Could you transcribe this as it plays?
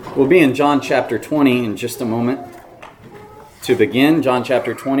We'll be in John chapter 20 in just a moment to begin, John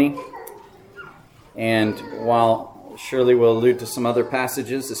chapter 20. And while Shirley will allude to some other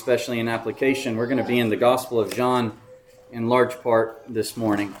passages, especially in application, we're going to be in the Gospel of John in large part this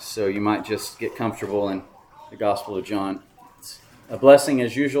morning. So you might just get comfortable in the Gospel of John. It's a blessing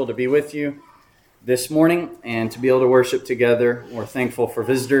as usual to be with you this morning and to be able to worship together. We're thankful for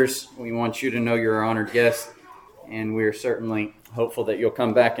visitors. We want you to know you're our honored guest, and we're certainly hopeful that you'll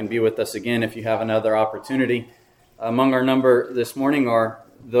come back and be with us again if you have another opportunity. Among our number this morning are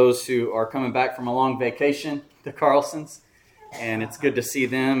those who are coming back from a long vacation to Carlson's, and it's good to see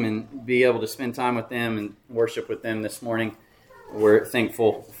them and be able to spend time with them and worship with them this morning. We're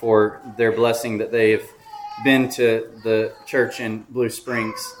thankful for their blessing that they've been to the church in Blue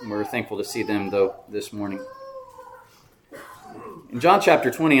Springs. We're thankful to see them, though, this morning. In John chapter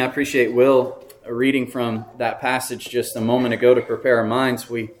 20, I appreciate Will reading from that passage just a moment ago to prepare our minds.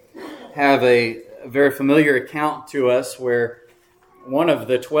 We have a very familiar account to us where one of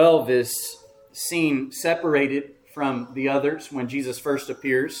the 12 is seen separated from the others when Jesus first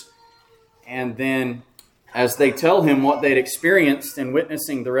appears. And then as they tell him what they'd experienced in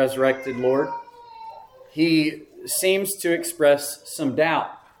witnessing the resurrected Lord, he seems to express some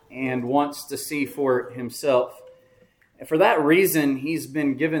doubt and wants to see for himself. And for that reason, he's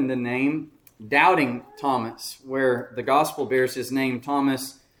been given the name Doubting Thomas, where the gospel bears his name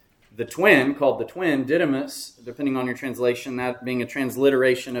Thomas the twin, called the twin, Didymus, depending on your translation, that being a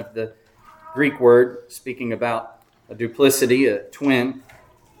transliteration of the Greek word, speaking about a duplicity, a twin.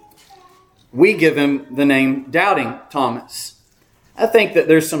 We give him the name Doubting Thomas. I think that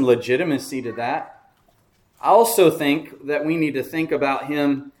there's some legitimacy to that. I also think that we need to think about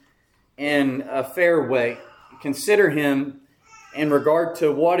him in a fair way. Consider him in regard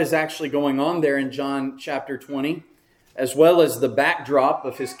to what is actually going on there in John chapter 20, as well as the backdrop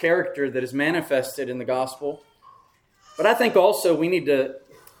of his character that is manifested in the gospel. But I think also we need to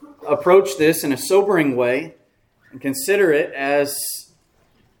approach this in a sobering way and consider it as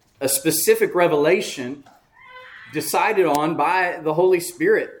a specific revelation decided on by the Holy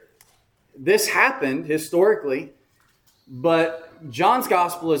Spirit. This happened historically, but John's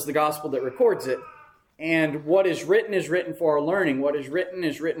gospel is the gospel that records it. And what is written for our learning. What is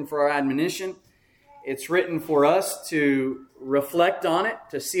written for our admonition. It's written for us to reflect on it,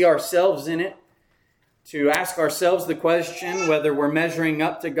 to see ourselves in it, to ask ourselves the question whether we're measuring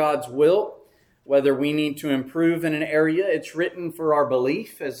up to God's will, whether we need to improve in an area. It's written for our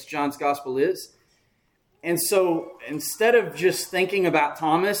belief, as John's gospel is. And so instead of just thinking about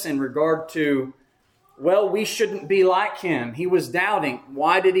Thomas in regard to, well, we shouldn't be like him. He was doubting.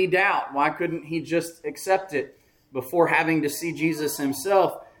 Why did he doubt? Why couldn't he just accept it before having to see Jesus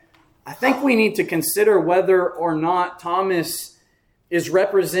himself? I think we need to consider whether or not Thomas is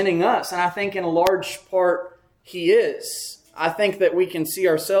representing us. And I think in a large part he is. I think that we can see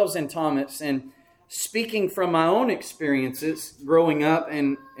ourselves in Thomas. And speaking from my own experiences growing up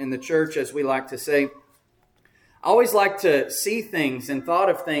in the church, as we like to say, I always like to see things and thought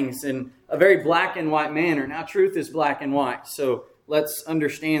of things in a very black and white manner. Now, truth is black and white, so let's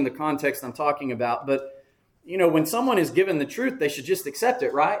understand the context I'm talking about. But, you know, when someone is given the truth, they should just accept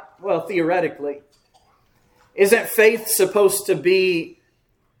it, right? Well, theoretically. Isn't faith supposed to be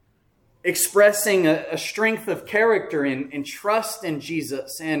expressing a strength of character and trust in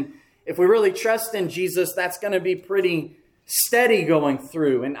Jesus? And if we really trust in Jesus, that's going to be pretty steady going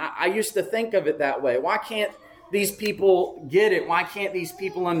through. And I used to think of it that way. Why can't these people get it? Why can't these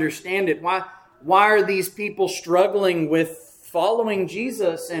people understand it? Why are these people struggling with following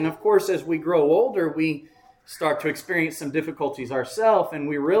Jesus? And of course, as we grow older, we start to experience some difficulties ourselves, and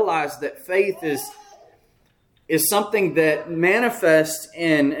we realize that faith is something that manifests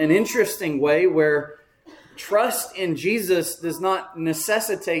in an interesting way where trust in Jesus does not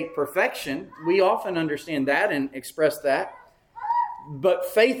necessitate perfection. We often understand that and express that. But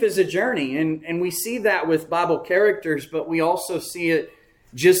faith is a journey, and we see that with Bible characters, but we also see it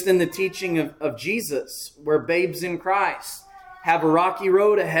just in the teaching of Jesus, where babes in Christ have a rocky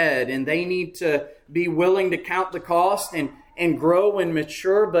road ahead, and they need to be willing to count the cost and grow and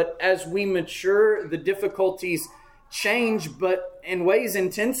mature. But as we mature, the difficulties change, but in ways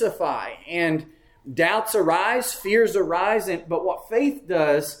intensify, and doubts arise, fears arise. But what faith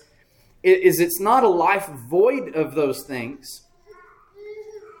does is it's not a life void of those things,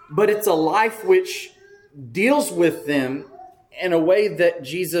 but it's a life which deals with them in a way that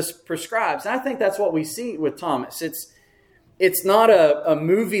Jesus prescribes. And I think that's what we see with Thomas. It's not a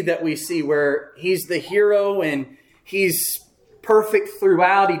movie that we see where he's the hero and he's perfect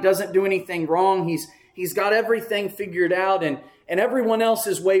throughout. He doesn't do anything wrong. He's got everything figured out. And and everyone else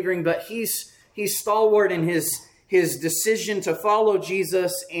is wavering, but he's stalwart in his decision to follow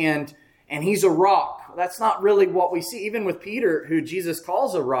Jesus, and he's a rock. That's not really what we see. Even with Peter, who Jesus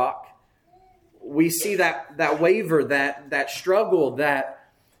calls a rock, we see that waver, that struggle,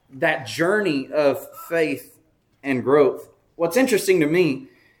 that journey of faith and growth. What's interesting to me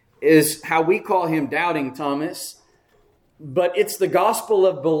is how we call him Doubting Thomas, but it's the gospel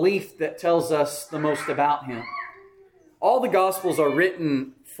of belief that tells us the most about him. All the gospels are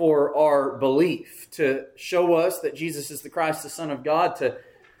written for our belief, to show us that Jesus is the Christ, the Son of God,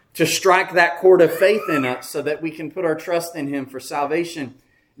 to strike that chord of faith in us so that we can put our trust in him for salvation.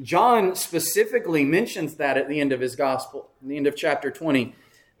 John specifically mentions that at the end of his gospel, at the end of chapter 20,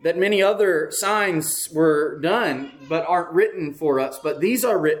 that many other signs were done but aren't written for us. But these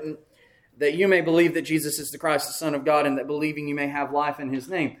are written that you may believe that Jesus is the Christ, the Son of God, and that believing you may have life in his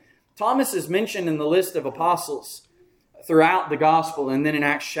name. Thomas is mentioned in the list of apostles throughout the gospel, and then in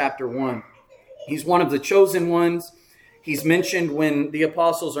Acts chapter 1. He's one of the chosen ones. He's mentioned when the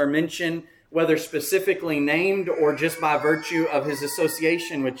apostles are mentioned, whether specifically named or just by virtue of his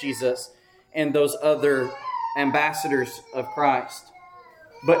association with Jesus and those other ambassadors of Christ.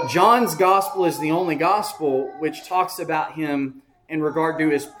 But John's gospel is the only gospel which talks about him in regard to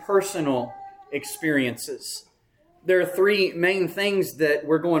his personal experiences. There are three main things that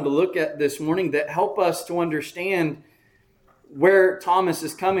we're going to look at this morning that help us to understand where Thomas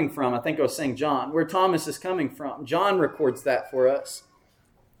is coming from. I think I was saying John. Where Thomas is coming from. John records that for us.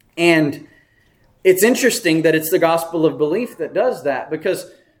 And it's interesting that it's the gospel of belief that does that, because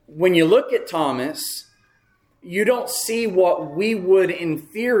when you look at Thomas, you don't see what we would in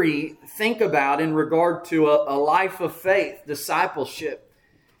theory think about in regard to a life of faith, discipleship.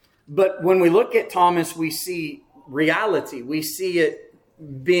 But when we look at Thomas, we see reality. We see it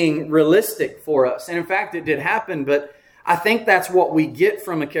being realistic for us. And in fact, it did happen, but I think that's what we get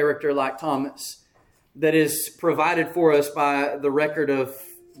from a character like Thomas that is provided for us by the record of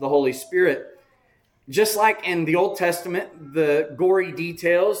the Holy Spirit. Just like in the Old Testament, the gory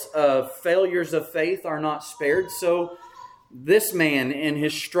details of failures of faith are not spared, so this man in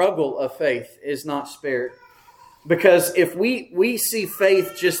his struggle of faith is not spared. Because if we see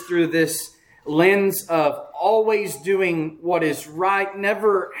faith just through this lens of always doing what is right,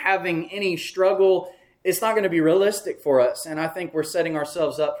 never having any struggle, it's not going to be realistic for us. And I think we're setting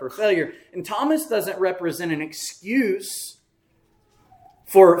ourselves up for failure. And Thomas doesn't represent an excuse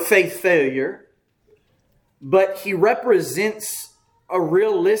for faith failure, but he represents a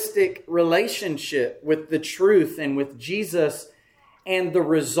realistic relationship with the truth and with Jesus, and the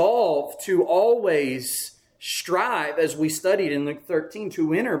resolve to always strive, as we studied in Luke 13,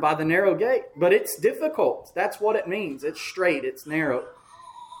 to enter by the narrow gate. But it's difficult. That's what it means. It's straight. It's narrow.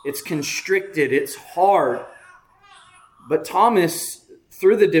 It's constricted. It's hard. But Thomas,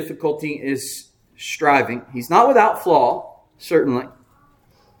 through the difficulty, is striving. He's not without flaw, certainly.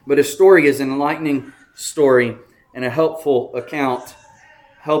 But his story is an enlightening story and a helpful account.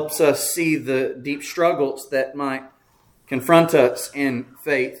 Helps us see the deep struggles that might confront us in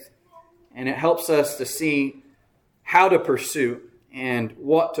faith. And it helps us to see how to pursue and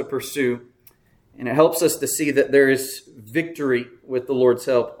what to pursue. And it helps us to see that there is victory with the Lord's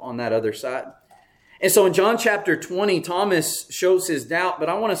help on that other side. And so in John chapter 20, Thomas shows his doubt, but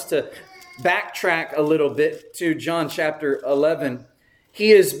I want us to backtrack a little bit to John chapter 11.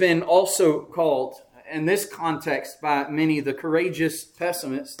 He has been also called, in this context, by many the courageous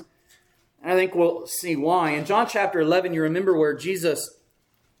pessimist. And I think we'll see why. In John chapter 11, you remember where Jesus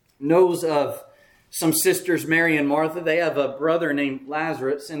knows of some sisters, Mary and Martha. They have a brother named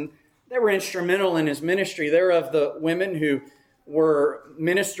Lazarus, and they were instrumental in his ministry. They're of the women who were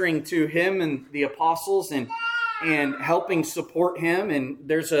ministering to him and the apostles and helping support him. And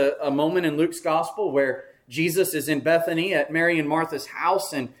there's a moment in Luke's gospel where Jesus is in Bethany at Mary and Martha's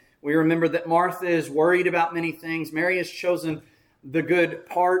house, and we remember that Martha is worried about many things. Mary has chosen the good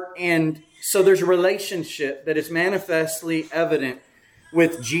part, and so there's a relationship that is manifestly evident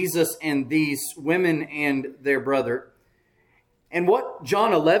with Jesus and these women and their brother. And what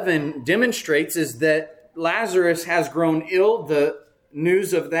John 11 demonstrates is that Lazarus has grown ill. The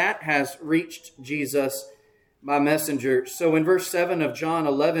news of that has reached Jesus by messenger. So in verse 7 of John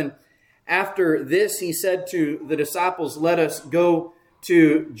 11, after this, he said to the disciples, "Let us go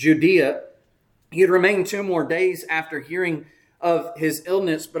to Judea." He had remained 2 more days after hearing of his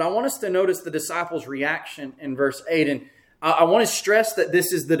illness. But I want us to notice the disciples' reaction in verse 8. And I want to stress that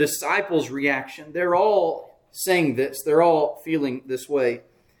this is the disciples' reaction. They're all saying this. They're all feeling this way.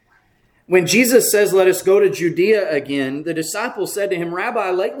 When Jesus says, "Let us go to Judea again," the disciples said to him, "Rabbi,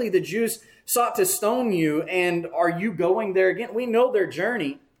 lately the Jews sought to stone you, and are you going there again? We know their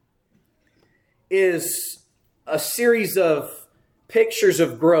journey is a series of pictures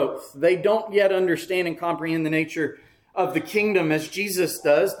of growth. They don't yet understand and comprehend the nature of the kingdom as Jesus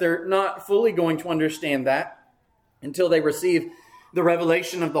does. They're not fully going to understand that until they receive the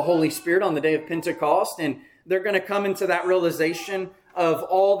revelation of the Holy Spirit on the day of Pentecost. And they're going to come into that realization of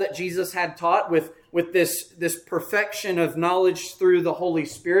all that Jesus had taught with this perfection of knowledge through the Holy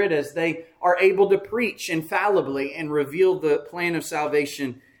Spirit as they are able to preach infallibly and reveal the plan of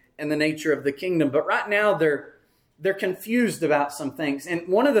salvation and the nature of the kingdom. But right now they're confused about some things. And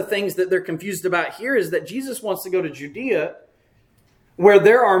one of the things that they're confused about here is that Jesus wants to go to Judea, where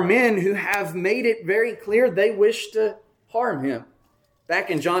there are men who have made it very clear they wish to harm him. Back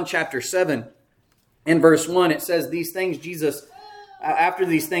in John chapter 7, in verse 1, it says, after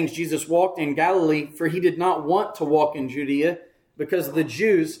these things, Jesus walked in Galilee, for he did not want to walk in Judea, because the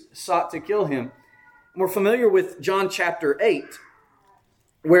Jews sought to kill him. We're familiar with John chapter 8,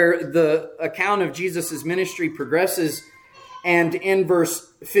 where the account of Jesus' ministry progresses. And in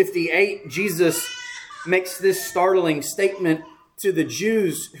verse 58, Jesus makes this startling statement to the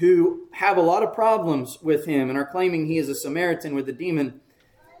Jews who have a lot of problems with him and are claiming he is a Samaritan with a demon.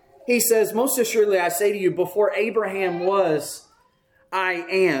 He says, "Most assuredly I say to you, before Abraham was, I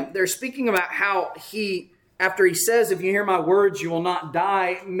am." They're speaking about how he, after he says, "If you hear my words, you will not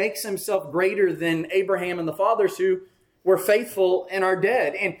die," makes himself greater than Abraham and the fathers who were faithful and are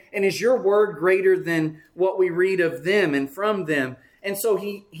dead. And is your word greater than what we read of them and from them? And so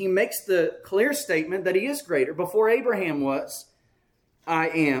he makes the clear statement that he is greater. Before Abraham was, I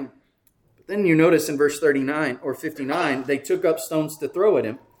am. But then you notice in verse 39 or 59, they took up stones to throw at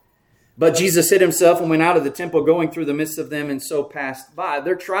him. But Jesus hid himself and went out of the temple, going through the midst of them, and so passed by.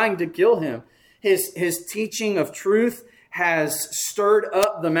 They're trying to kill him. His teaching of truth has stirred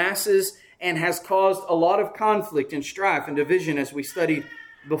up the masses and has caused a lot of conflict and strife and division, as we studied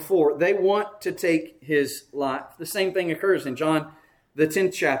before. They want to take his life. The same thing occurs in John, the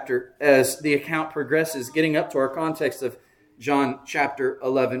 10th chapter, as the account progresses, getting up to our context of John chapter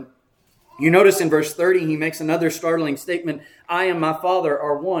 11. You notice in verse 30, he makes another startling statement. I and my Father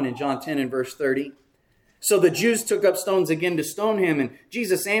are one, in John 10 and verse 30. So the Jews took up stones again to stone him. And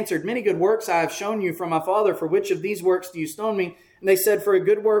Jesus answered, "Many good works I have shown you from my Father. For which of these works do you stone me?" And they said, "For a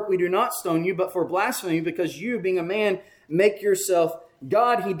good work we do not stone you, but for blasphemy, because you, being a man, make yourself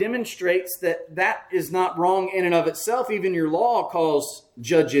God." He demonstrates that is not wrong in and of itself. Even your law calls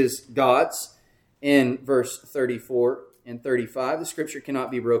judges gods. In verse 34 and 35, the scripture cannot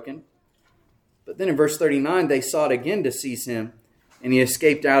be broken. But then in verse 39, they sought again to seize him, and he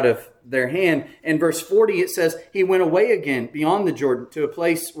escaped out of their hand. In verse 40, it says, he went away again beyond the Jordan to a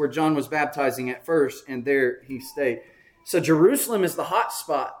place where John was baptizing at first, and there he stayed. So Jerusalem is the hot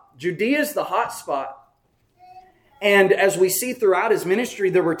spot. Judea is the hot spot. And as we see throughout his ministry,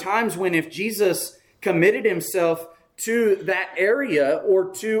 there were times when if Jesus committed himself to that area or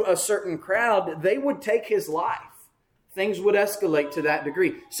to a certain crowd, they would take his life. Things would escalate to that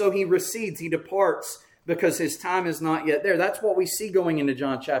degree. So he recedes, he departs, because his time is not yet there. That's what we see going into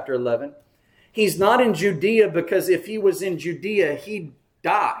John chapter 11. He's not in Judea because if he was in Judea, he'd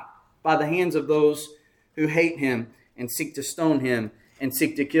die by the hands of those who hate him and seek to stone him and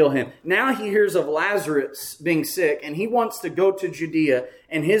seek to kill him. Now he hears of Lazarus being sick, and he wants to go to Judea.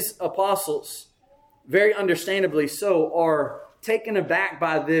 And his apostles, very understandably so, are taken aback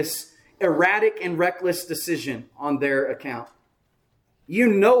by this erratic and reckless decision on their account. You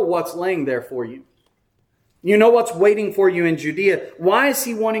know what's laying there for you. You know what's waiting for you in Judea. Why is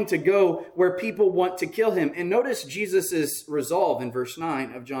he wanting to go where people want to kill him? And notice Jesus' resolve in verse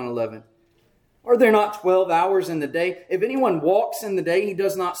 9 of John 11. Are there not 12 hours in the day? If anyone walks in the day, he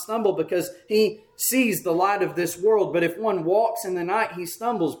does not stumble because he sees the light of this world. But if one walks in the night, he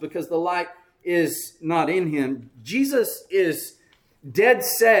stumbles because the light is not in him. Jesus is dead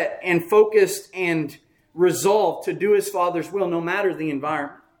set and focused and resolved to do his Father's will no matter the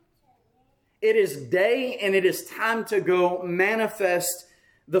environment. It is day and it is time to go manifest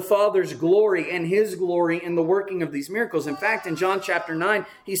the Father's glory and his glory in the working of these miracles. In fact, in John chapter 9,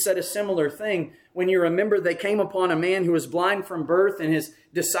 he said a similar thing. When you remember, they came upon a man who was blind from birth, and his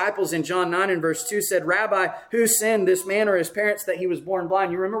disciples in John 9 and verse 2 said, "Rabbi, who sinned, this man or his parents, that he was born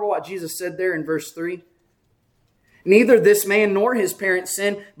blind?" You remember what Jesus said there in verse 3? "Neither this man nor his parents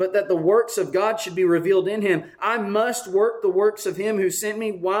sinned, but that the works of God should be revealed in him. I must work the works of him who sent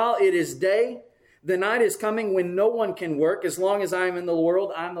me while it is day. The night is coming when no one can work. As long as I am in the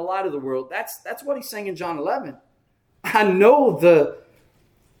world, I am the light of the world." That's what he's saying in John 11. I know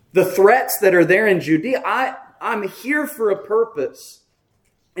the threats that are there in Judea. I'm here for a purpose.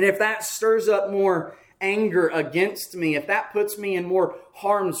 And if that stirs up more anger against me, if that puts me in more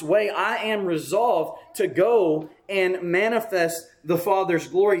harm's way, I am resolved to go and manifest the Father's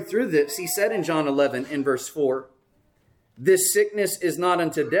glory through this. He said in John 11 in verse 4, "This sickness is not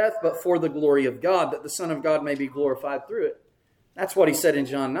unto death, but for the glory of God, that the Son of God may be glorified through it." That's what he said in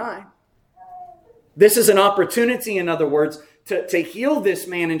John 9. This is an opportunity, in other words, to heal this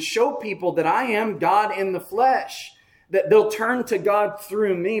man and show people that I am God in the flesh, that they'll turn to God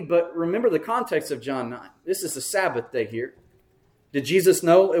through me. But remember the context of John 9. This is the Sabbath day here. Did Jesus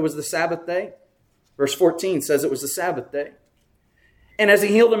know it was the Sabbath day? Verse 14 says it was the Sabbath day. And as he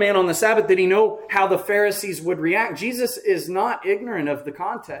healed a man on the Sabbath, did he know how the Pharisees would react? Jesus is not ignorant of the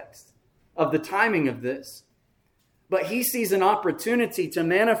context, of the timing of this. But he sees an opportunity to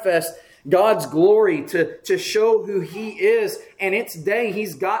manifest God's glory, to show who he is. And it's day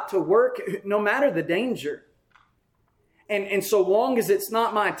he's got to work, no matter the danger. And so long as it's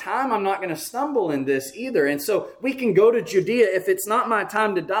not my time, I'm not going to stumble in this either. And so we can go to Judea. If it's not my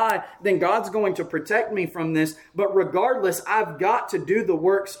time to die, then God's going to protect me from this. But regardless, I've got to do the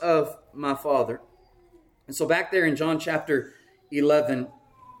works of my Father. And so back there in John chapter 11,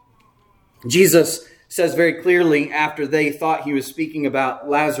 Jesus says very clearly, after they thought he was speaking about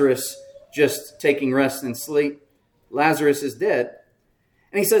Lazarus just taking rest and sleep, Lazarus is dead.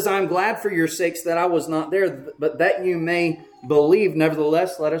 And he says, "I'm glad for your sakes that I was not there, but that you may believe.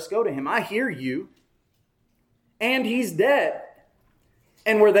 Nevertheless, let us go to him." I hear you. And he's dead.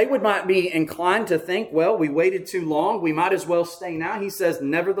 And where they might be inclined to think, well, we waited too long, we might as well stay now. He says,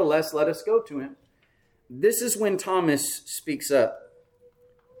 "Nevertheless, let us go to him." This is when Thomas speaks up.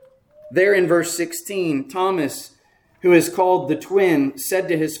 There in verse 16, Thomas, who is called the twin, said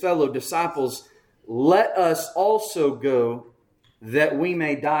to his fellow disciples, "Let us also go, that we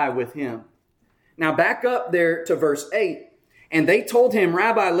may die with him." Now back up there to verse 8. "And they told him,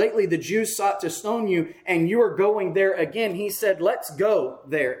 'Rabbi, lately the Jews sought to stone you, and you are going there again.' He said, 'Let's go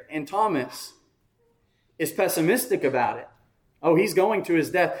there.'" And Thomas is pessimistic about it. Oh, he's going to his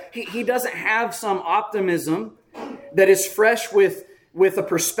death. He doesn't have some optimism that is fresh with a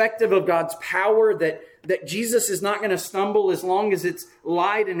perspective of God's power, that Jesus is not going to stumble as long as it's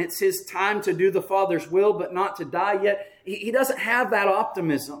light and it's his time to do the Father's will, but not to die yet. He doesn't have that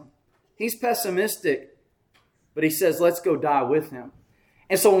optimism. He's pessimistic. But he says, let's go die with him.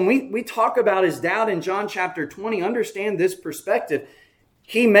 And so when we talk about his doubt in John chapter 20, understand this perspective.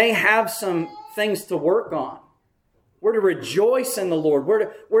 He may have some things to work on. We're to rejoice in the Lord.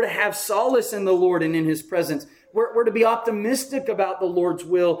 We're to have solace in the Lord and in his presence. We're to be optimistic about the Lord's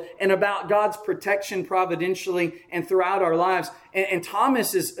will and about God's protection providentially and throughout our lives. And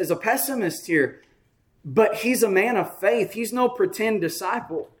Thomas is a pessimist here, but he's a man of faith. He's no pretend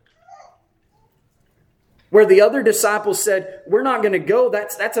disciple. Where the other disciples said, "We're not going to go.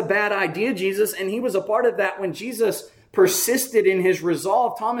 That's a bad idea, Jesus." And he was a part of that when Jesus persisted in his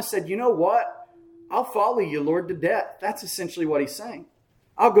resolve. Thomas said, "You know what? I'll follow you, Lord, to death." That's essentially what he's saying.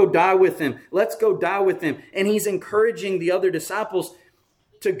 I'll go die with him. Let's go die with him. And he's encouraging the other disciples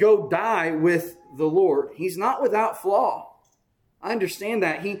to go die with the Lord. He's not without flaw. I understand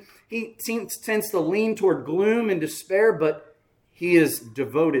that. He tends to lean toward gloom and despair, but he is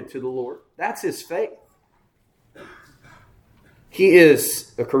devoted to the Lord. That's his faith. He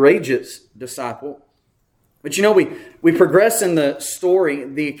is a courageous disciple. But you know, we progress in the story,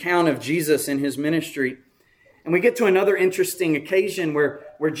 the account of Jesus and his ministry. And we get to another interesting occasion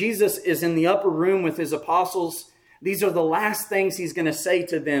where Jesus is in the upper room with his apostles. These are the last things he's going to say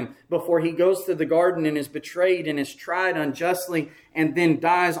to them before he goes to the garden and is betrayed and is tried unjustly and then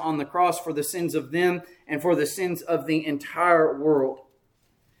dies on the cross for the sins of them and for the sins of the entire world.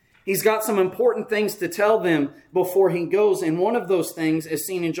 He's got some important things to tell them before he goes. And one of those things is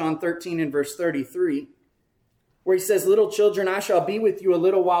seen in John 13 and verse 33. Where he says, "Little children, I shall be with you a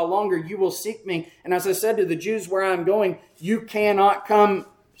little while longer. You will seek me. And as I said to the Jews, where I am going, you cannot come.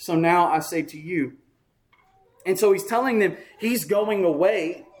 So now I say to you." And so he's telling them he's going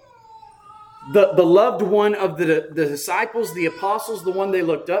away. The loved one of the disciples, the apostles, the one they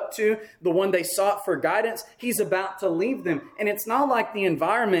looked up to, the one they sought for guidance, he's about to leave them. And it's not like the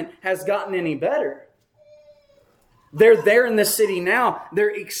environment has gotten any better. They're there in the city now. They're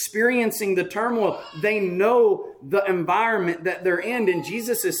experiencing the turmoil. They know the environment that they're in. And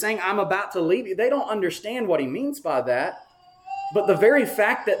Jesus is saying, "I'm about to leave you." They don't understand what he means by that. But the very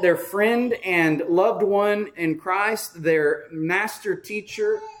fact that their friend and loved one in Christ, their master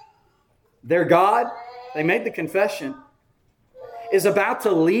teacher, their God, they made the confession, is about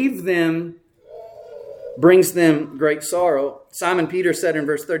to leave them brings them great sorrow. Simon Peter said in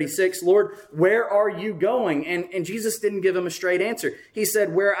verse 36, Lord, where are you going? And Jesus didn't give him a straight answer. He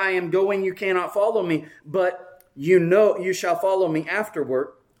said, where I am going, you cannot follow me, but you shall follow me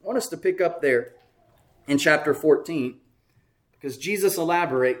afterward. I want us to pick up there in chapter 14, because Jesus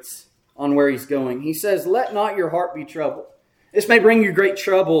elaborates on where he's going. He says, let not your heart be troubled. This may bring you great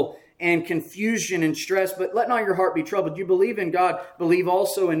trouble and confusion and stress, but let not your heart be troubled. You believe in God, believe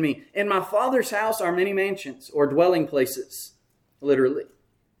also in me. In my Father's house are many mansions, or dwelling places, literally.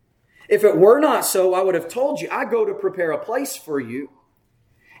 If it were not so, I would have told you, I go to prepare a place for you.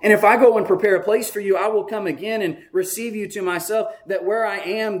 And if I go and prepare a place for you, I will come again and receive you to myself, that where I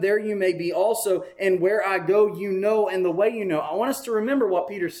am, there you may be also. And where I go, you know, and the way you know. I want us to remember what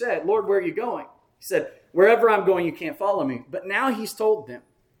Peter said. Lord, where are you going? He said, wherever I'm going, you can't follow me. But now he's told them,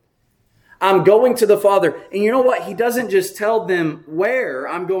 I'm going to the Father. And you know what? He doesn't just tell them where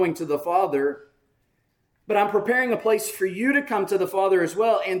I'm going to the Father, but I'm preparing a place for you to come to the Father as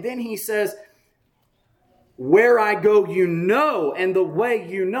well. And then he says, where I go, you know, and the way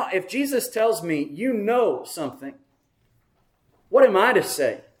you know. If Jesus tells me you know something, what am I to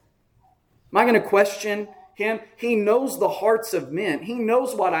say? Am I going to question him? He knows the hearts of men. He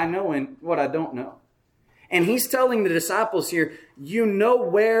knows what I know and what I don't know. And he's telling the disciples here, you know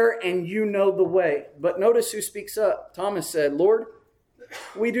where and you know the way. But notice who speaks up. Thomas said, Lord,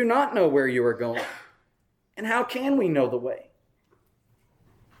 we do not know where you are going. And how can we know the way?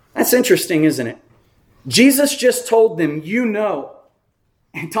 That's interesting, isn't it? Jesus just told them, you know.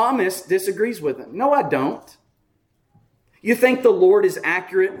 And Thomas disagrees with him. No, I don't. You think the Lord is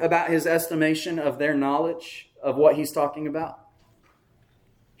accurate about his estimation of their knowledge of what he's talking about?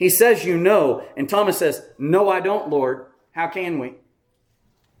 He says, you know. And Thomas says, no, I don't, Lord. How can we?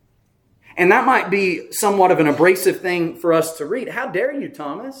 And that might be somewhat of an abrasive thing for us to read. How dare you,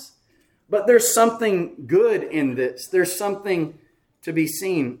 Thomas? But there's something good in this. There's something to be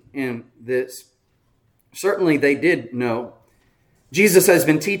seen in this. Certainly they did know. Jesus has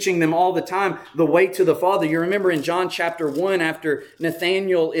been teaching them all the time the way to the Father. You remember in John chapter 1, after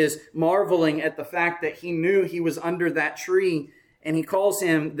Nathanael is marveling at the fact that he knew he was under that tree, and he calls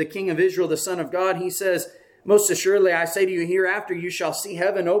him the King of Israel, the Son of God, he says, most assuredly, I say to you, hereafter you shall see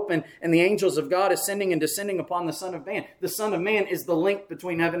heaven open and the angels of God ascending and descending upon the Son of Man. The Son of Man is the link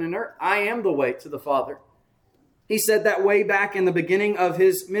between heaven and earth. I am the way to the Father. He said that way back in the beginning of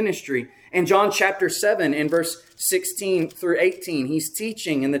his ministry. In John chapter 7, in verse 16 through 18, he's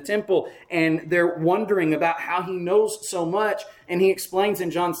teaching in the temple, and they're wondering about how he knows so much. And he explains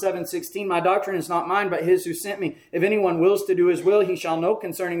in John 7:16, my doctrine is not mine, but his who sent me. If anyone wills to do his will, he shall know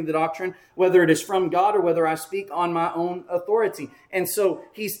concerning the doctrine, whether it is from God or whether I speak on my own authority. And so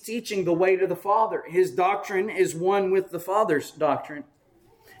he's teaching the way to the Father. His doctrine is one with the Father's doctrine.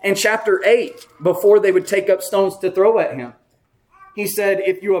 In chapter 8, before they would take up stones to throw at him, he said,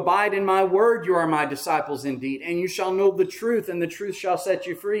 if you abide in my word, you are my disciples indeed, and you shall know the truth, and the truth shall set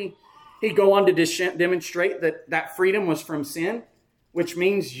you free. He'd go on to demonstrate that that freedom was from sin, which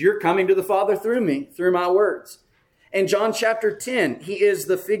means you're coming to the Father through me, through my words. In John chapter 10, he is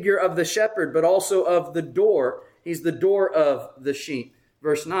the figure of the shepherd, but also of the door. He's the door of the sheep.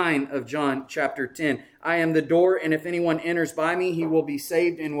 Verse 9 of John chapter 10, I am the door, and if anyone enters by me, he will be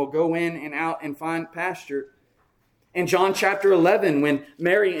saved and will go in and out and find pasture. In John chapter 11, when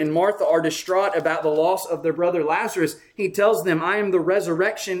Mary and Martha are distraught about the loss of their brother Lazarus, he tells them, I am the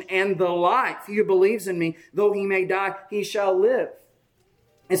resurrection and the life. He who believes in me, though he may die, he shall live.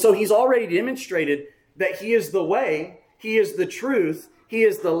 And so he's already demonstrated that he is the way, he is the truth, he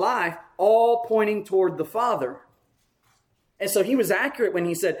is the life, all pointing toward the Father. And so he was accurate when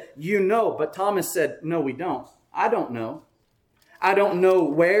he said, you know, but Thomas said, no, we don't. I don't know. I don't know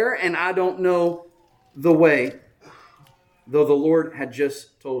where, and I don't know the way, though the Lord had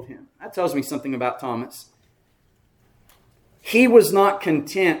just told him. That tells me something about Thomas. He was not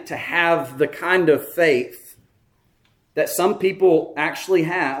content to have the kind of faith that some people actually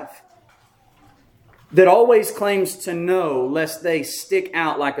have, that always claims to know lest they stick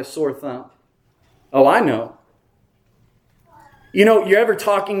out like a sore thumb. Oh, I know. You know, you're ever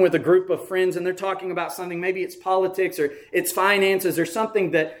talking with a group of friends and they're talking about something, maybe it's politics or it's finances or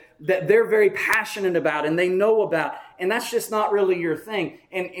something that they're very passionate about and they know about, and that's just not really your thing.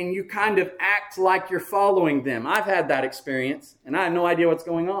 And you kind of act like you're following them. I've had that experience and I have no idea what's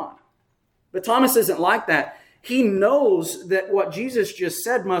going on. But Thomas isn't like that. He knows that what Jesus just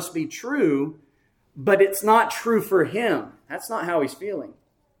said must be true, but it's not true for him. That's not how he's feeling.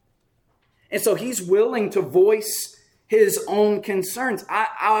 And so he's willing to voice his own concerns.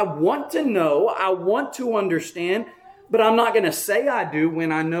 I want to know, I want to understand, but I'm not going to say I do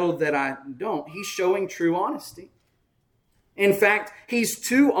when I know that I don't. He's showing true honesty. In fact, he's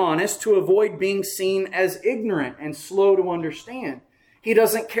too honest to avoid being seen as ignorant and slow to understand. He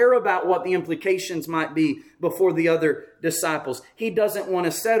doesn't care about what the implications might be before the other disciples. He doesn't want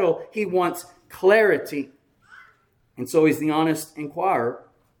to settle. He wants clarity. And so he's the honest inquirer.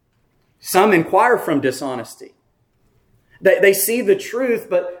 Some inquire from dishonesty. They see the truth,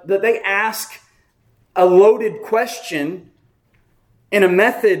 but they ask a loaded question in a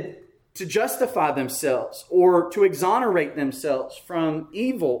method to justify themselves or to exonerate themselves from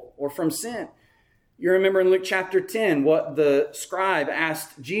evil or from sin. You remember in Luke chapter 10 what the scribe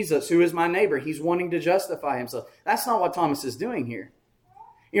asked Jesus, who is my neighbor? He's wanting to justify himself. That's not what Thomas is doing here.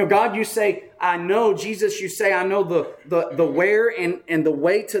 God, you say, I know. Jesus, you say, I know the where and the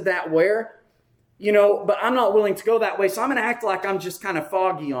way to that where. But I'm not willing to go that way, so I'm going to act like I'm just kind of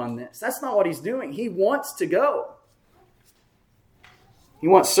foggy on this. That's not what he's doing. He wants to go. He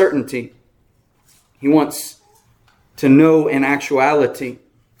wants certainty. He wants to know in actuality.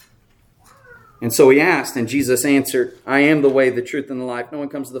 And so he asked, and Jesus answered, I am the way, the truth, and the life. No one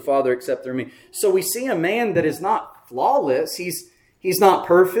comes to the Father except through me. So we see a man that is not flawless. He's not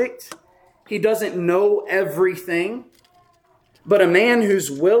perfect. He doesn't know everything. But a man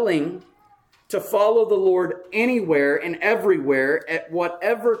who's willing to follow the Lord anywhere and everywhere at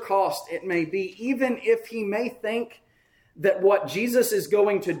whatever cost it may be, even if he may think that what Jesus is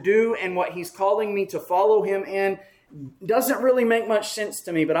going to do and what he's calling me to follow him in doesn't really make much sense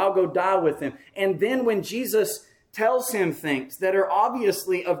to me, but I'll go die with him. And then when Jesus tells him things that are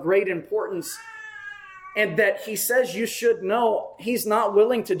obviously of great importance and that he says you should know, he's not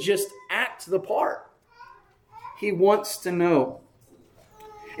willing to just act the part. He wants to know.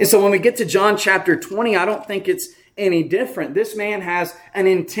 And so when we get to John chapter 20, I don't think it's any different. This man has an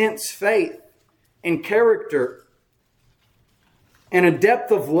intense faith and character and a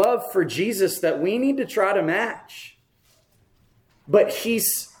depth of love for Jesus that we need to try to match. But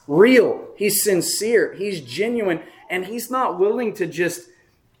he's real, he's sincere, he's genuine, and he's not willing to just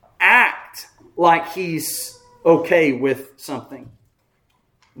act like he's okay with something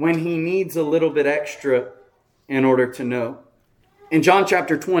when he needs a little bit extra in order to know. In John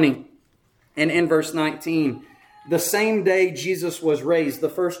chapter 20 and in verse 19, the same day Jesus was raised, the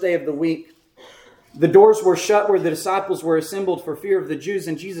first day of the week, the doors were shut where the disciples were assembled for fear of the Jews,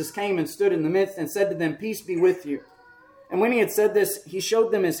 and Jesus came and stood in the midst and said to them, Peace be with you. And when he had said this, he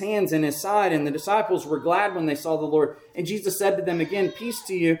showed them his hands and his side, and the disciples were glad when they saw the Lord. And Jesus said to them again, Peace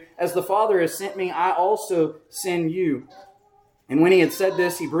to you, as the Father has sent me, I also send you. And when he had said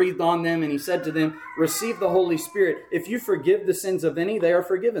this, he breathed on them and he said to them, Receive the Holy Spirit. If you forgive the sins of any, they are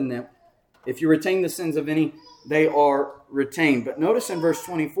forgiven them. If you retain the sins of any, they are retained. But notice in verse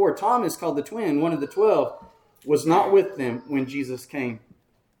 24, Thomas, called the twin, one of the 12, was not with them when Jesus came.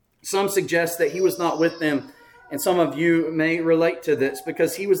 Some suggest that he was not with them, and some of you may relate to this,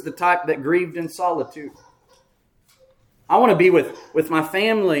 because he was the type that grieved in solitude. I want to be with my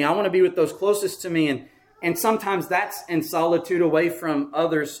family. I want to be with those closest to me, and sometimes that's in solitude away from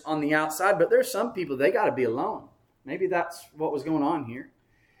others on the outside. But there's some people, they got to be alone. Maybe that's what was going on here.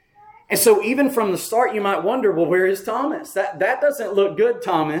 And so even from the start, you might wonder, well, where is Thomas? That doesn't look good,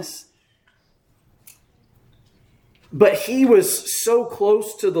 Thomas. But he was so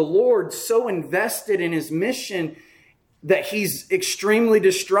close to the Lord, so invested in his mission, that he's extremely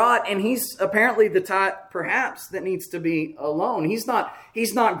distraught, and he's apparently the type, perhaps, that needs to be alone. He's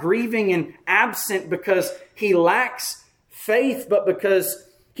not grieving and absent because he lacks faith, but because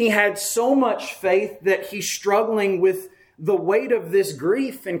he had so much faith that he's struggling with the weight of this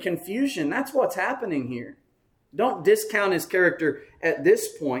grief and confusion. That's what's happening here. Don't discount his character at this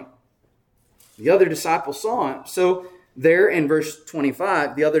point. The other disciples saw him. So there in verse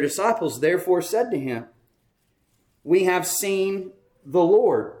 25, the other disciples therefore said to him, We have seen the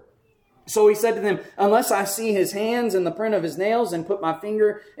Lord. So he said to them, Unless I see his hands and the print of his nails, and put my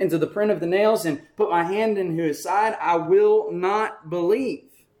finger into the print of the nails, and put my hand into his side, I will not believe.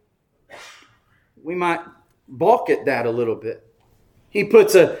 We might balk at that a little bit. He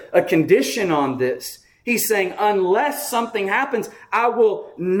puts a condition on this. He's saying, unless something happens, I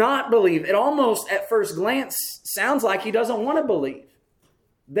will not believe. It almost, at first glance, sounds like he doesn't want to believe.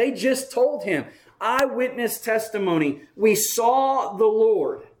 They just told him, eyewitness testimony, we saw the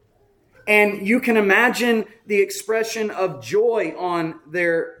Lord. And you can imagine the expression of joy on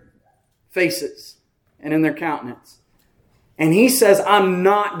their faces and in their countenance. And he says, I'm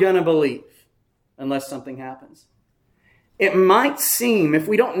not going to believe unless something happens. it might seem, if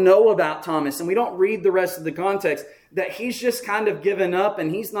we don't know about Thomas and we don't read the rest of the context, that he's just kind of given up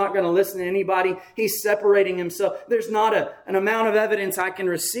and he's not going to listen to anybody. He's separating himself. There's not an amount of evidence I can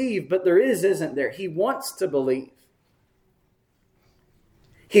receive, but there is, isn't there? He wants to believe.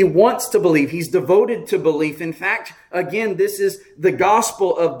 He wants to believe. He's devoted to belief. In fact, again, this is the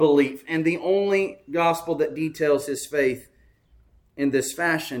gospel of belief and the only gospel that details his faith in this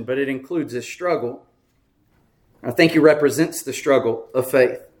fashion, but it includes his struggle. I think he represents the struggle of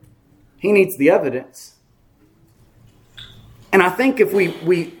faith. He needs the evidence. And I think if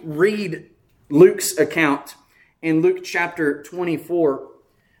we read Luke's account in Luke chapter 24,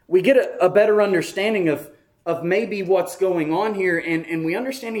 we get a better understanding of maybe what's going on here. And we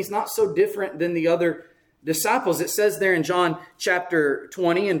understand he's not so different than the other disciples. It says there in John chapter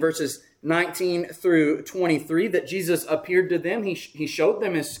 20 and verses 19 through 23 that Jesus appeared to them. He showed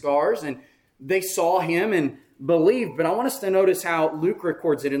them his scars and they saw him and believed. But I want us to notice how Luke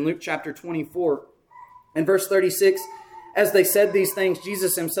records it in Luke chapter 24 and verse 36. As they said these things,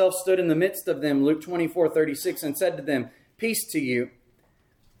 Jesus himself stood in the midst of them, Luke 24:36, and said to them, "Peace to you."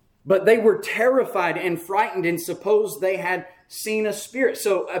 But they were terrified and frightened and supposed they had seen a spirit.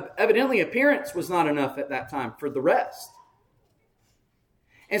 So evidently appearance was not enough at that time for the rest.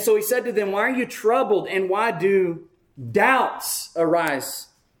 And so he said to them, "Why are you troubled and why do doubts arise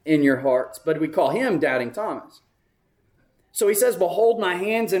in your hearts?" But we call him Doubting Thomas. So he says, "Behold my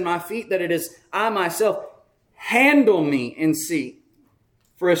hands and my feet, that it is I myself. Handle me and see.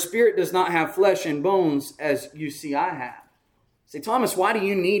 For a spirit does not have flesh and bones as you see I have." Say, "Thomas, why do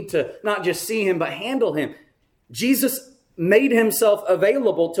you need to not just see him, but handle him?" Jesus made himself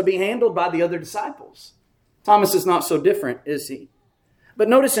available to be handled by the other disciples. Thomas is not so different, is he? But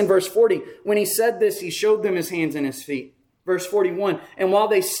notice in verse 40, when he said this, he showed them his hands and his feet. Verse 41, and while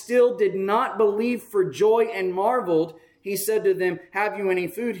they still did not believe for joy and marveled, he said to them, "Have you any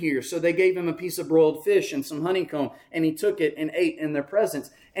food here?" So they gave him a piece of broiled fish and some honeycomb, and he took it and ate in their presence.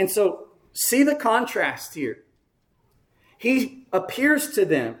 And so see the contrast here. He appears to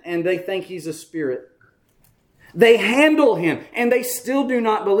them and they think he's a spirit. They handle him and they still do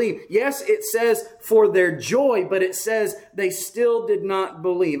not believe. Yes, it says for their joy, but it says they still did not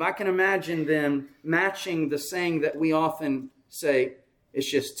believe. I can imagine them matching the saying that we often say, "It's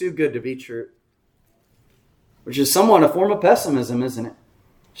just too good to be true." Which is somewhat a form of pessimism, isn't it?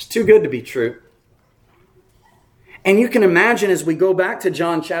 It's too good to be true. And you can imagine as we go back to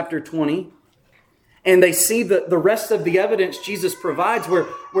John chapter 20, and they see the rest of the evidence Jesus provides,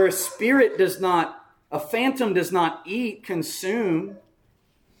 where a spirit does not, a phantom does not eat, consume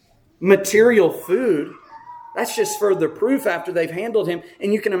material food. That's just further proof after they've handled him.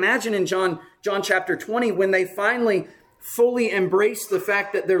 And you can imagine in John chapter 20, when they finally fully embrace the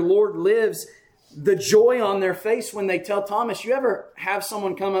fact that their Lord lives, the joy on their face when they tell Thomas. You ever have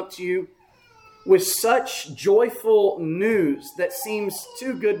someone come up to you with such joyful news that seems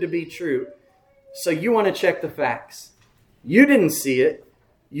too good to be true, so you want to check the facts? You didn't see it.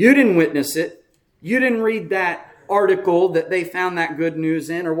 You didn't witness it. You didn't read that article that they found that good news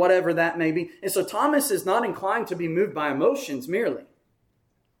in, or whatever that may be. And so Thomas is not inclined to be moved by emotions merely.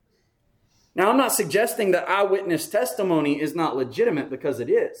 Now, I'm not suggesting that eyewitness testimony is not legitimate, because it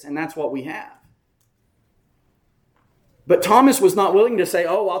is, and that's what we have. But Thomas was not willing to say,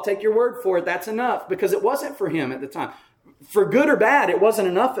 "Oh, I'll take your word for it. That's enough," because it wasn't for him at the time. For good or bad, it wasn't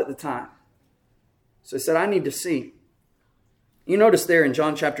enough at the time. So he said, "I need to see." You notice there in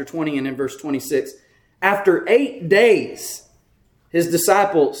John chapter 20 and in verse 26, after 8 days, his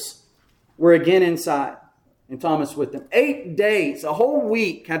disciples were again inside and Thomas with them. 8 days, a whole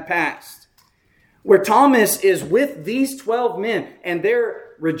week had passed, where Thomas is with these 12 men and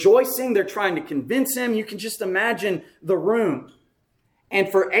they're rejoicing. They're trying to convince him. You can just imagine the room.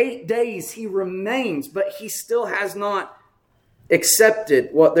 And for 8 days he remains, but he still has not accepted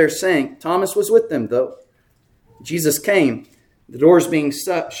what they're saying. Thomas was with them, though. Jesus came, the doors being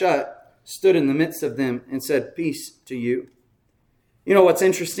shut, stood in the midst of them and said, "Peace to you." You know what's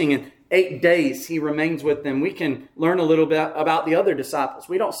interesting? In 8 days he remains with them. We can learn a little bit about the other disciples.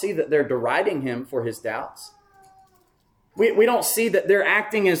 We don't see that they're deriding him for his doubts. We don't see that they're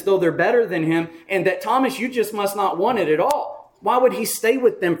acting as though they're better than him, and that, "Thomas, you just must not want it at all." Why would he stay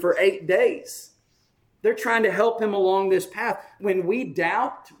with them for 8 days? They're trying to help him along this path. When we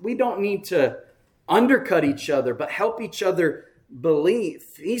doubt, we don't need to undercut each other, but help each other believe.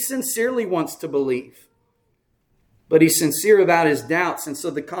 He sincerely wants to believe, but he's sincere about his doubts, and so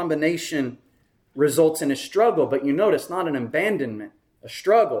the combination results in a struggle. But you notice, not an abandonment. A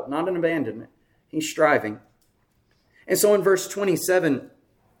struggle, not an abandonment. He's striving. And so in verse 27,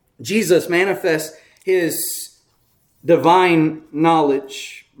 Jesus manifests his divine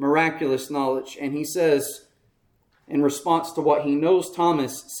knowledge, miraculous knowledge. And he says, in response to what he knows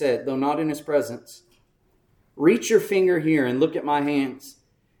Thomas said, though not in his presence, reach your finger here and look at my hands.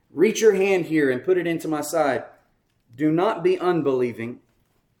 Reach your hand here and put it into my side. Do not be unbelieving,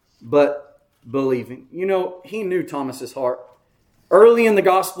 but believing. You know, he knew Thomas's heart. Early in the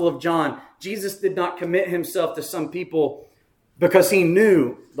Gospel of John, Jesus did not commit himself to some people because he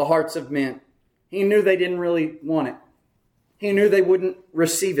knew the hearts of men. He knew they didn't really want it. He knew they wouldn't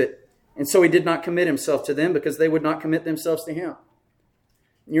receive it. And so he did not commit himself to them because they would not commit themselves to him.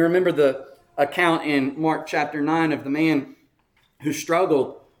 You remember the account in Mark chapter 9 of the man who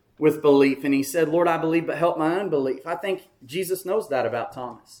struggled with belief. And he said, Lord, I believe, but help my unbelief. I think Jesus knows that about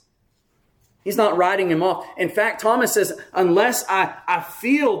Thomas. He's not writing him off. In fact, Thomas says, unless I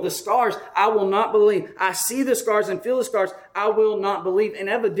feel the scars, I will not believe. I see the scars and feel the scars, I will not believe. And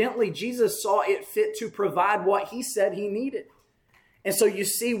evidently, Jesus saw it fit to provide what he said he needed. And so you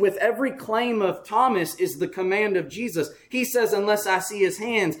see, with every claim of Thomas is the command of Jesus. He says, unless I see his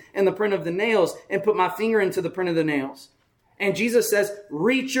hands and the print of the nails and put my finger into the print of the nails. And Jesus says,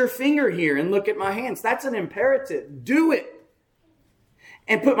 reach your finger here and look at my hands. That's an imperative. Do it.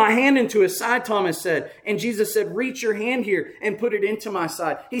 And put my hand into his side, Thomas said. And Jesus said, reach your hand here and put it into my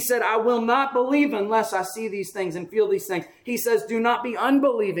side. He said, I will not believe unless I see these things and feel these things. He says, do not be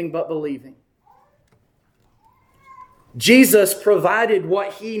unbelieving, but believing. Jesus provided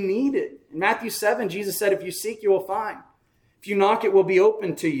what he needed. In Matthew 7, Jesus said, if you seek, you will find. If you knock, it will be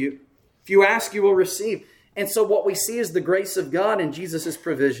open to you. If you ask, you will receive. And so what we see is the grace of God and Jesus'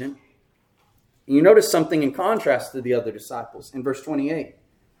 provision. And you notice something in contrast to the other disciples in verse 28.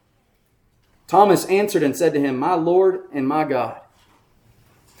 Thomas answered and said to him, my Lord and my God.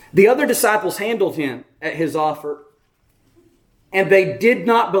 The other disciples handled him at his offer, and they did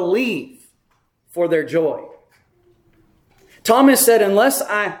not believe for their joy. Thomas said, unless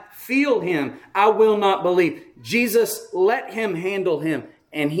I feel him, I will not believe. Jesus let him handle him,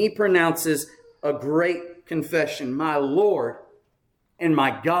 and he pronounces a great confession, my Lord and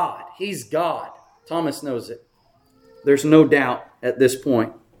my God. He's God. Thomas knows it. There's no doubt at this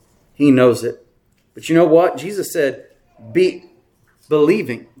point. He knows it. But you know what? Jesus said, be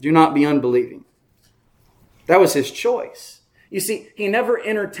believing. Do not be unbelieving. That was his choice. You see, he never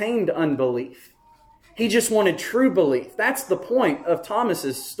entertained unbelief. He just wanted true belief. That's the point of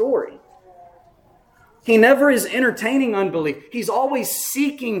Thomas's story. He never is entertaining unbelief. He's always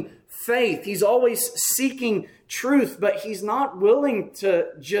seeking faith. He's always seeking truth, but he's not willing to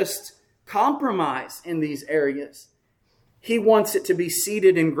just compromise in these areas. He wants it to be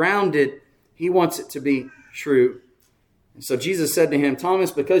seated and grounded. He wants it to be true. And so Jesus said to him,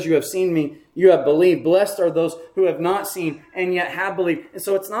 Thomas, because you have seen me, you have believed. Blessed are those who have not seen and yet have believed. And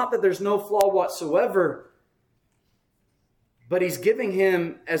so it's not that there's no flaw whatsoever, but he's giving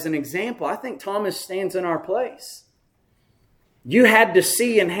him as an example. I think Thomas stands in our place. You had to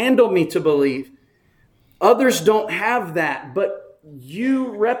see and handle me to believe. Others don't have that, but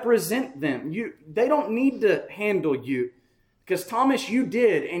you represent them. They don't need to handle you. Because Thomas, you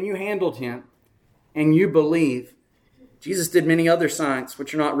did, and you handled him, and you believe. Jesus did many other signs,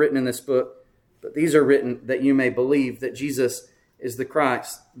 which are not written in this book, but these are written that you may believe that Jesus is the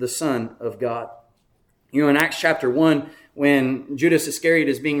Christ, the Son of God. You know, in Acts chapter 1, when Judas Iscariot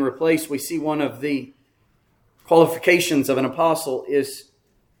is being replaced, we see one of the qualifications of an apostle is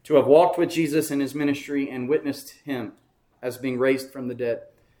to have walked with Jesus in his ministry and witnessed him as being raised from the dead.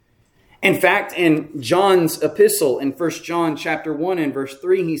 In fact, in John's epistle, in 1 John chapter 1 and verse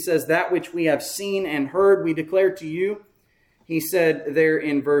 3, he says, that which we have seen and heard, we declare to you. He said there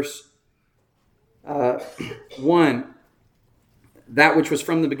in verse 1, that which was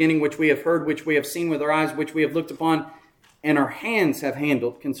from the beginning, which we have heard, which we have seen with our eyes, which we have looked upon, and our hands have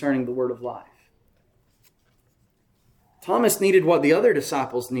handled concerning the word of life. Thomas needed what the other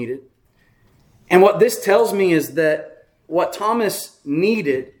disciples needed. And what this tells me is that what Thomas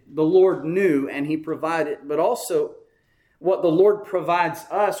needed, the Lord knew and he provided. But also, what the Lord provides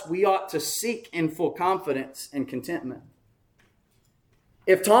us, we ought to seek in full confidence and contentment.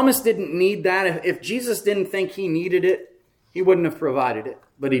 If Thomas didn't need that, if Jesus didn't think he needed it, he wouldn't have provided it.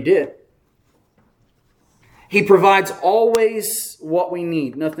 But he did. He provides always what we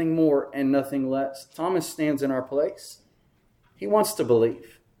need, nothing more and nothing less. Thomas stands in our place. He wants to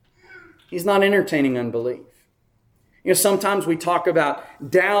believe. He's not entertaining unbelief. You know, sometimes we talk about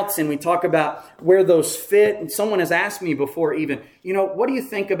doubts and we talk about where those fit. And someone has asked me before even, you know, what do you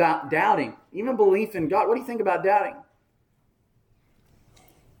think about doubting? Even belief in God. What do you think about doubting?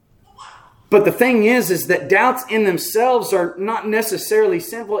 But the thing is that doubts in themselves are not necessarily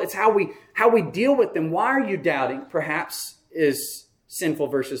sinful. It's how we deal with them. Why are you doubting? Perhaps is sinful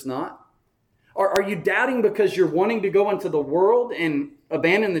versus not. Or are you doubting because you're wanting to go into the world and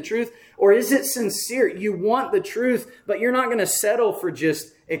abandon the truth? Or is it sincere? You want the truth, but you're not going to settle for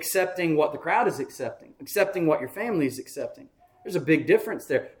just accepting what the crowd is accepting what your family is accepting. There's a big difference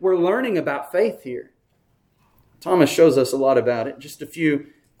there. We're learning about faith here. Thomas shows us a lot about it. Just a few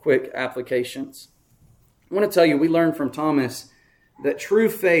quick applications. I want to tell you, we learn from Thomas that true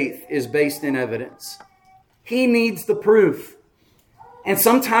faith is based in evidence. He needs the proof. And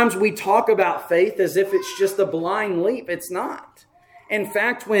sometimes we talk about faith as if it's just a blind leap. It's not. In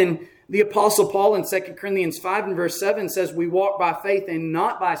fact, when the Apostle Paul in 2 Corinthians 5 and verse 7 says we walk by faith and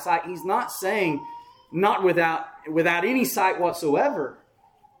not by sight, he's not saying not without any sight whatsoever.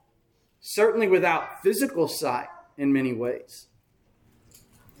 Certainly without physical sight in many ways.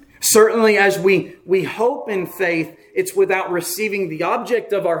 Certainly as we hope in faith, it's without receiving the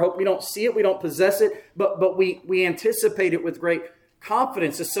object of our hope. We don't see it, we don't possess it, but we anticipate it with great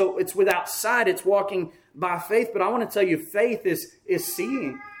confidence. So it's without sight, it's walking by faith. But I want to tell you, faith is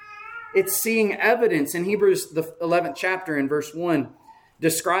seeing. It's seeing evidence. In Hebrews, the 11th chapter in verse 1,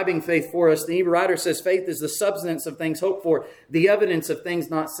 describing faith for us, the Hebrew writer says, faith is the substance of things hoped for, the evidence of things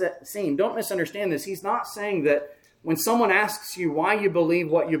not seen. Don't misunderstand this. He's not saying that when someone asks you why you believe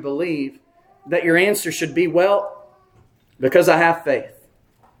what you believe, that your answer should be, well, because I have faith.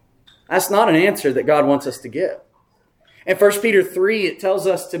 That's not an answer that God wants us to give. In 1 Peter 3, it tells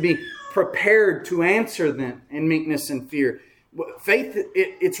us to be prepared to answer them in meekness and fear. Faith,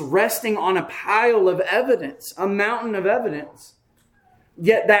 it's resting on a pile of evidence, a mountain of evidence.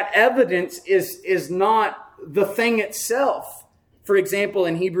 Yet that evidence is not the thing itself. For example,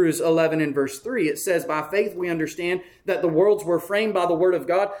 in Hebrews 11 and verse 3, it says, by faith we understand that the worlds were framed by the word of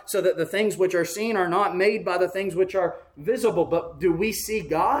God, so that the things which are seen are not made by the things which are visible. But do we see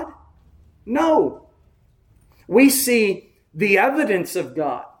God? No. We see the evidence of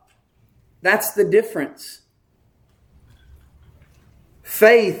God. That's the difference.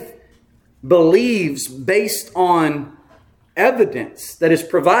 Faith believes based on evidence that is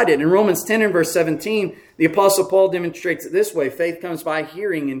provided. In Romans 10 and verse 17, the Apostle Paul demonstrates it this way. Faith comes by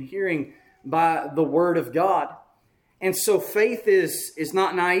hearing, and hearing by the word of God. And so faith is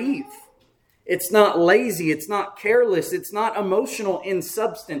not naive. It's not lazy. It's not careless. It's not emotional in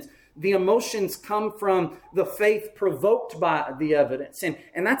substance. The emotions come from the faith provoked by the evidence.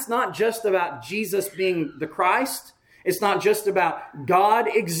 And that's not just about Jesus being the Christ. It's not just about God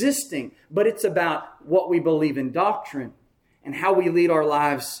existing, but it's about what we believe in doctrine and how we lead our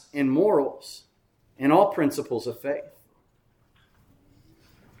lives in morals and all principles of faith.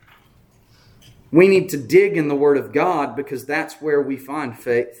 We need to dig in the Word of God because that's where we find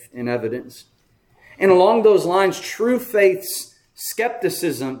faith and evidence. And along those lines, true faith's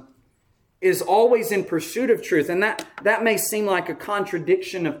skepticism is always in pursuit of truth. And that may seem like a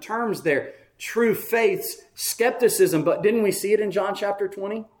contradiction of terms there. True faith's skepticism. But didn't we see it in John chapter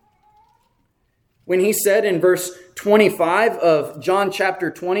 20? When he said in verse 25 of John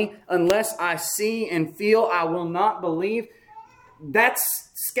chapter 20, unless I see and feel, I will not believe.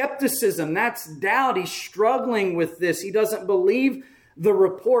 That's skepticism. That's doubt. He's struggling with this. He doesn't believe the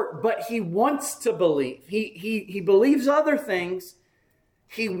report, but he wants to believe. He believes other things.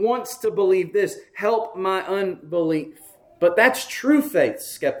 He wants to believe this. Help my unbelief. But that's true faith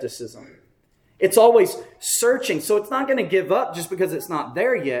skepticism. It's always searching. So it's not going to give up just because it's not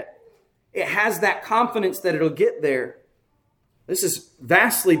there yet. It has that confidence that it'll get there. This is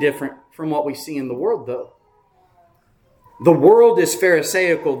vastly different from what we see in the world, though. The world is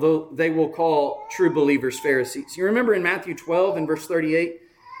Pharisaical, though they will call true believers Pharisees. You remember in Matthew 12 and verse 38,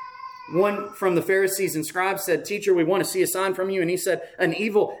 one from the Pharisees and scribes said, Teacher, we want to see a sign from you. And he said, an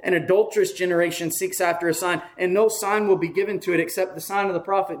evil and adulterous generation seeks after a sign, and no sign will be given to it except the sign of the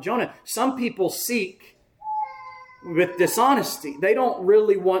prophet Jonah. Some people seek with dishonesty. They don't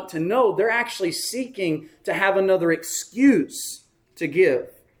really want to know. They're actually seeking to have another excuse to give.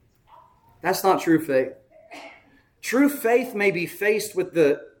 That's not true faith. True faith may be faced with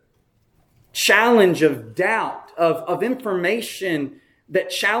the challenge of doubt, of information that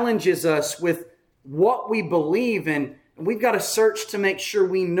challenges us with what we believe in. We've got to search to make sure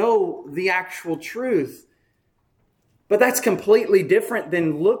we know the actual truth. But that's completely different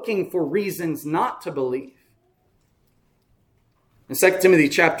than looking for reasons not to believe. In 2 Timothy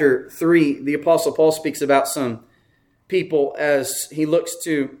chapter 3, the Apostle Paul speaks about some people as he looks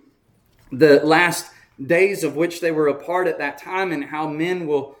to the last days of which they were a part at that time, and how men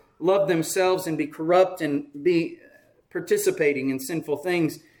will love themselves and be corrupt and be participating in sinful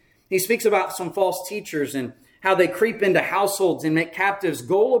things. He speaks about some false teachers and how they creep into households and make captives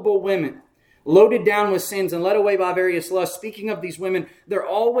gullible women, loaded down with sins and led away by various lusts. Speaking of these women, they're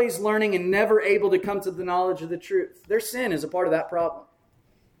always learning and never able to come to the knowledge of the truth. Their sin is a part of that problem.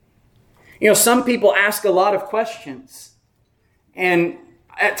 Some people ask a lot of questions, and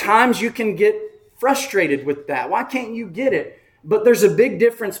at times you can get frustrated with that. Why can't you get it? But there's a big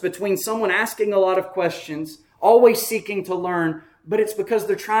difference between someone asking a lot of questions, always seeking to learn, but it's because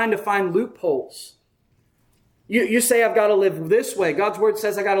they're trying to find loopholes. You say, I've got to live this way. God's word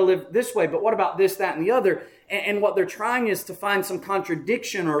says I got to live this way, but what about this, that, and the other? And what they're trying is to find some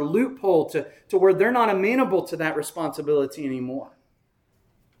contradiction or loophole to where they're not amenable to that responsibility anymore.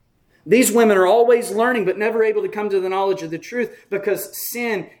 These women are always learning, but never able to come to the knowledge of the truth because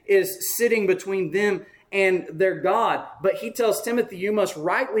sin is sitting between them and their God. But he tells Timothy, you must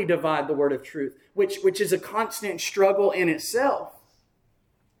rightly divide the word of truth, which is a constant struggle in itself.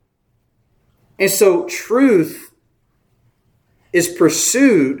 And so truth is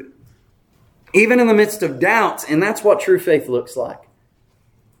pursued even in the midst of doubts, and that's what true faith looks like.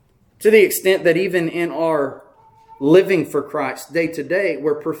 To the extent that even in our living for Christ day to day,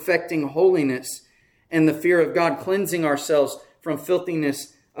 we're perfecting holiness and the fear of God, cleansing ourselves from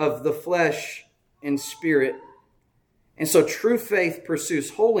filthiness of the flesh and spirit. And so true faith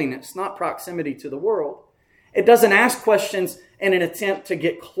pursues holiness, not proximity to the world. It doesn't ask questions in an attempt to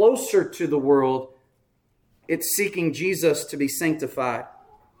get closer to the world. It's seeking Jesus to be sanctified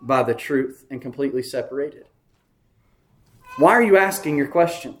by the truth and completely separated. Why are you asking your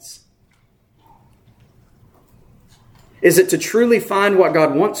questions? Is it to truly find what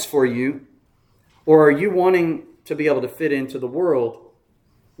God wants for you, or are you wanting to be able to fit into the world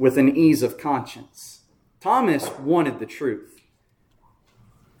with an ease of conscience? Thomas wanted the truth.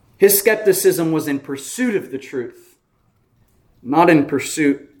 His skepticism was in pursuit of the truth, not in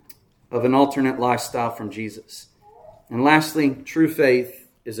pursuit of an alternate lifestyle from Jesus. And lastly, true faith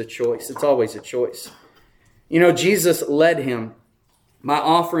is a choice. It's always a choice. Jesus led him by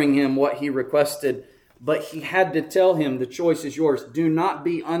offering him what he requested, but he had to tell him the choice is yours. Do not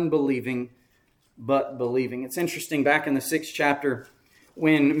be unbelieving, but believing. It's interesting, back in the 6th chapter,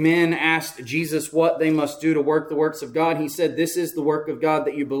 when men asked Jesus what they must do to work the works of God, he said, this is the work of God,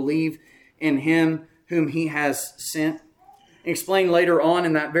 that you believe in him whom he has sent. He explained later on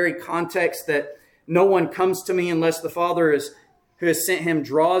in that very context that no one comes to me unless the Father who has sent him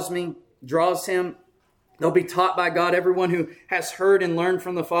draws him. They'll be taught by God. Everyone who has heard and learned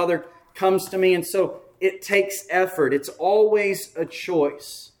from the Father comes to me. And so it takes effort. It's always a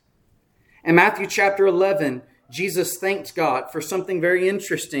choice. In Matthew chapter 11, Jesus thanked God for something very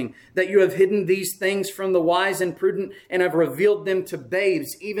interesting, that you have hidden these things from the wise and prudent and have revealed them to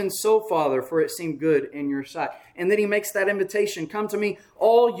babes. Even so, Father, for it seemed good in your sight. And then he makes that invitation. Come to me,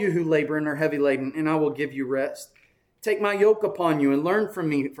 all you who labor and are heavy laden, and I will give you rest. Take my yoke upon you and learn from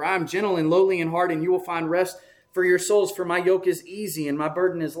me, for I am gentle and lowly in heart, and you will find rest for your souls. For my yoke is easy and my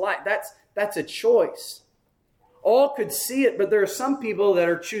burden is light. That's a choice. All could see it, but there are some people that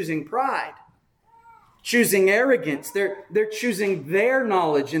are choosing pride, choosing arrogance. They're choosing their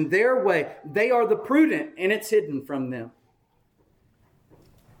knowledge and their way. They are the prudent, and it's hidden from them.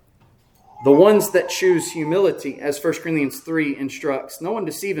 The ones that choose humility, as 1 Corinthians 3 instructs, no one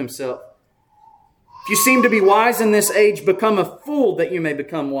deceive himself. If you seem to be wise in this age, become a fool that you may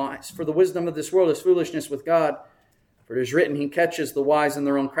become wise. For the wisdom of this world is foolishness with God. For it is written, he catches the wise in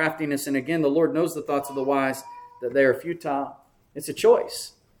their own craftiness. And again, the Lord knows the thoughts of the wise, that they are futile. It's a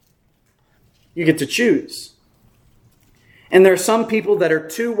choice. You get to choose. And there are some people that are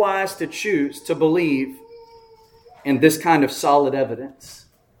too wise to choose to believe in this kind of solid evidence.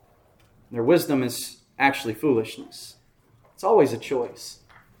 Their wisdom is actually foolishness. It's always a choice.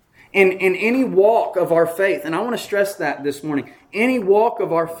 In any walk of our faith, and I want to stress that this morning, any walk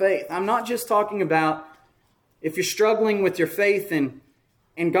of our faith, I'm not just talking about if you're struggling with your faith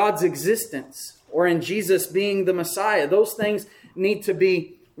in God's existence or in Jesus being the Messiah. Those things need to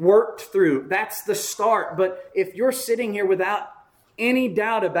be worked through. That's the start. But if you're sitting here without any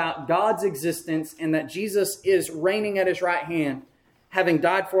doubt about God's existence and that Jesus is reigning at his right hand, having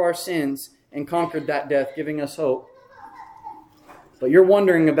died for our sins and conquered that death, giving us hope, but you're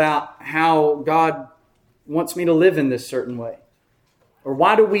wondering about how God wants me to live in this certain way, or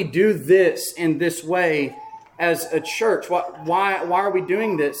why do we do this in this way as a church? Why are we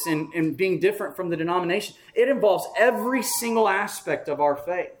doing this and being different from the denomination? It involves every single aspect of our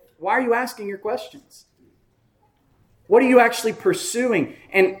faith. Why are you asking your questions? What are you actually pursuing?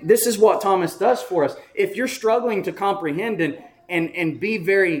 And this is what Thomas does for us. If you're struggling to comprehend and be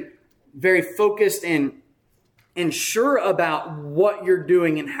very, very focused and and sure about what you're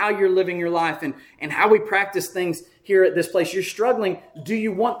doing and how you're living your life and how we practice things here at this place, you're struggling. Do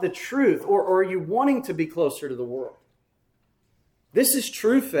you want the truth, or are you wanting to be closer to the world? This is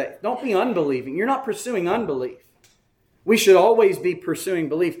true faith. Don't be unbelieving. You're not pursuing unbelief. We should always be pursuing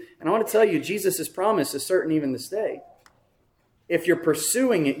belief. And I want to tell you, Jesus' promise is certain even this day. If you're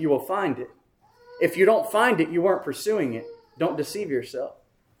pursuing it, you will find it. If you don't find it, you weren't pursuing it. Don't deceive yourself.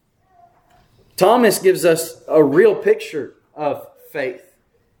 Thomas gives us a real picture of faith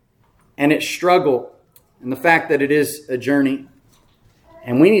and its struggle and the fact that it is a journey.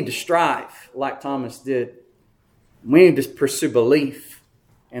 And we need to strive like Thomas did. We need to pursue belief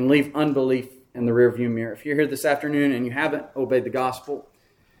and leave unbelief in the rearview mirror. If you're here this afternoon and you haven't obeyed the gospel,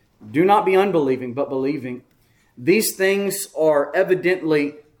 do not be unbelieving, but believing. These things are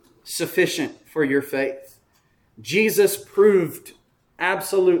evidently sufficient for your faith. Jesus proved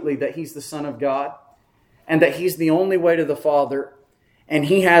absolutely that He's the Son of God and that He's the only way to the Father. And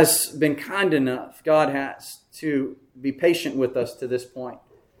He has been kind enough, God has, to be patient with us to this point.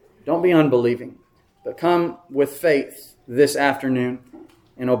 Don't be unbelieving, but come with faith this afternoon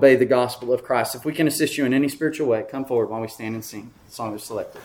and obey the gospel of Christ. If we can assist you in any spiritual way, come forward while we stand and sing the song we've selected.